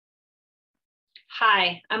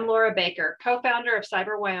Hi, I'm Laura Baker, co-founder of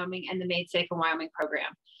Cyber Wyoming and the Made Safe in Wyoming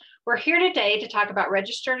program. We're here today to talk about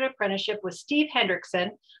registered apprenticeship with Steve Hendrickson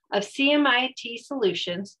of CMIT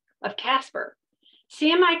Solutions of Casper.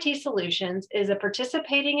 CMIT Solutions is a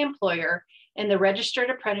participating employer in the registered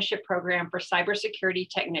apprenticeship program for cybersecurity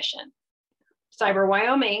technician. Cyber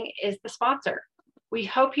Wyoming is the sponsor. We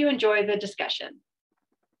hope you enjoy the discussion.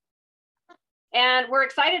 And we're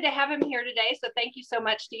excited to have him here today. So thank you so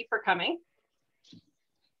much, Steve, for coming.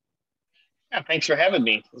 Yeah, thanks for having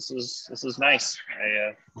me. This is nice.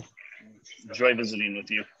 I enjoy visiting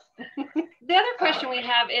with you. The other question we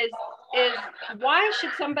have is why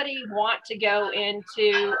should somebody want to go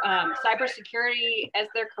into cybersecurity as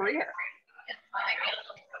their career?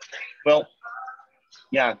 Well,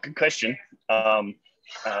 yeah, good question. Yeah,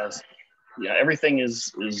 everything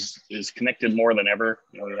is connected more than ever.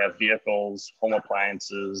 You know, we have vehicles, home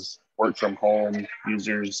appliances, work from home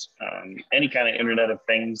users, any kind of Internet of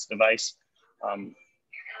Things device.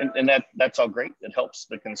 And that's all great. It helps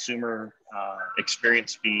the consumer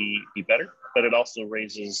experience be better, but it also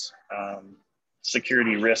raises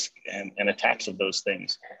security risk and attacks of those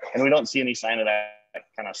things. And we don't see any sign of that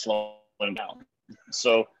kind of slowing down.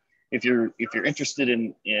 So if you're interested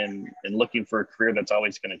in looking for a career that's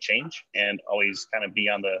always going to change and always kind of be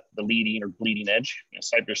on the leading or bleeding edge, you know,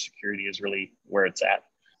 cybersecurity is really where it's at.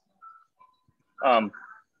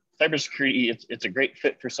 Cybersecurity, it's a great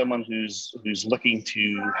fit for someone who's looking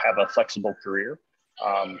to have a flexible career,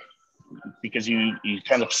 because you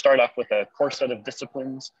kind of start off with a core set of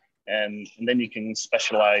disciplines, and then you can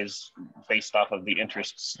specialize based off of the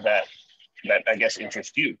interests that I guess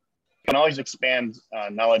interest you. You can always expand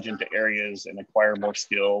knowledge into areas and acquire more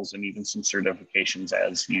skills and even some certifications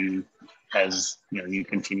as you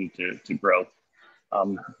continue to grow.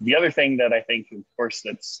 The other thing that I think, of course,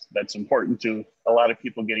 that's important to a lot of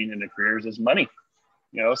people getting into careers is money.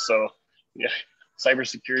 You know, so yeah,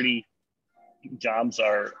 cybersecurity jobs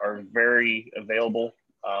are very available,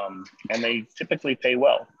 and they typically pay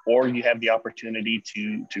well, or you have the opportunity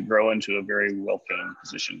to grow into a very well-paying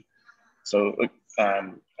position. So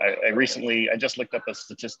I just looked up a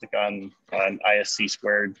statistic on ISC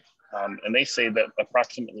squared, and they say that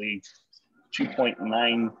approximately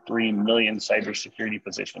 2.93 million cybersecurity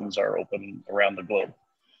positions are open around the globe,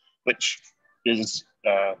 which is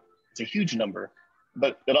it's a huge number,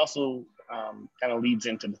 but it also kind of leads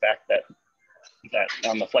into the fact that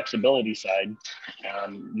on the flexibility side,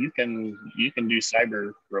 you can do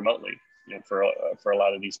cyber remotely, you know, for a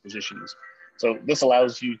lot of these positions. So this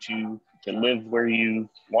allows you to live where you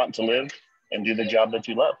want to live and do the job that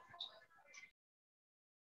you love.